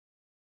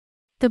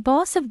The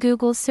boss of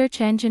Google's search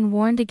engine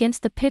warned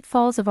against the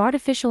pitfalls of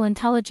artificial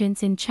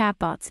intelligence in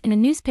chatbots in a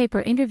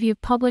newspaper interview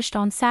published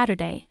on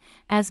Saturday,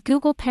 as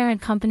Google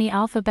parent company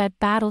Alphabet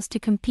battles to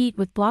compete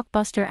with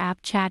blockbuster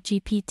app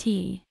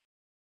ChatGPT.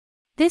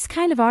 This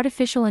kind of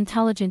artificial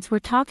intelligence we're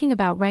talking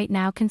about right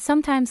now can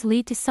sometimes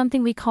lead to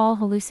something we call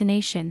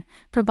hallucination,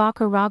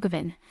 Prabhakar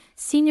Raghavan,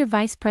 senior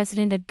vice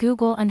president at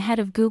Google and head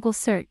of Google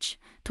Search,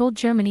 told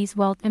Germany's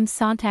Welt im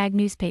Sonntag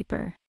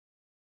newspaper.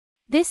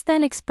 This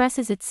then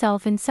expresses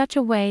itself in such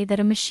a way that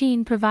a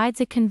machine provides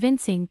a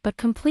convincing but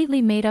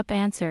completely made-up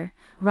answer,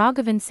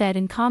 Raghavan said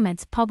in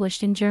comments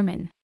published in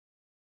German.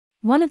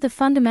 One of the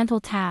fundamental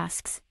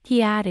tasks,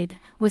 he added,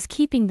 was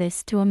keeping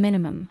this to a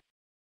minimum.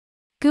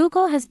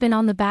 Google has been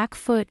on the back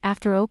foot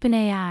after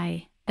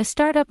OpenAI, a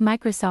startup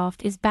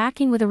Microsoft is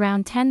backing with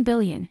around $10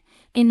 billion,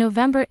 in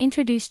November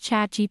introduced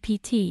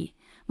ChatGPT,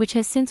 which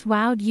has since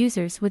wowed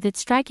users with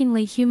its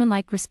strikingly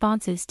human-like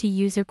responses to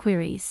user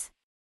queries.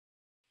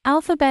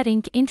 Alphabet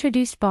Inc.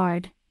 introduced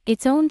Bard,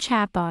 its own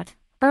chatbot,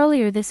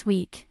 earlier this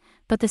week,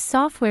 but the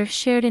software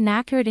shared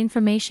inaccurate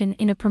information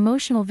in a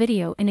promotional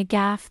video in a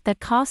gaffe that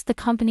cost the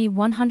company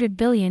 $100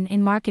 billion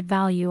in market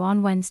value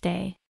on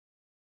Wednesday.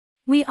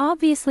 "We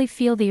obviously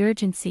feel the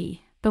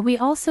urgency, but we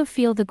also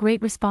feel the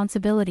great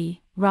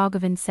responsibility,"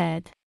 Raghavan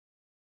said.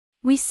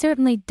 "We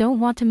certainly don't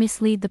want to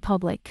mislead the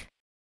public."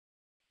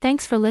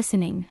 Thanks for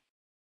listening.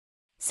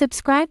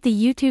 Subscribe the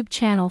YouTube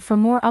channel for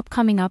more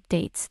upcoming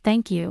updates.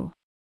 Thank you.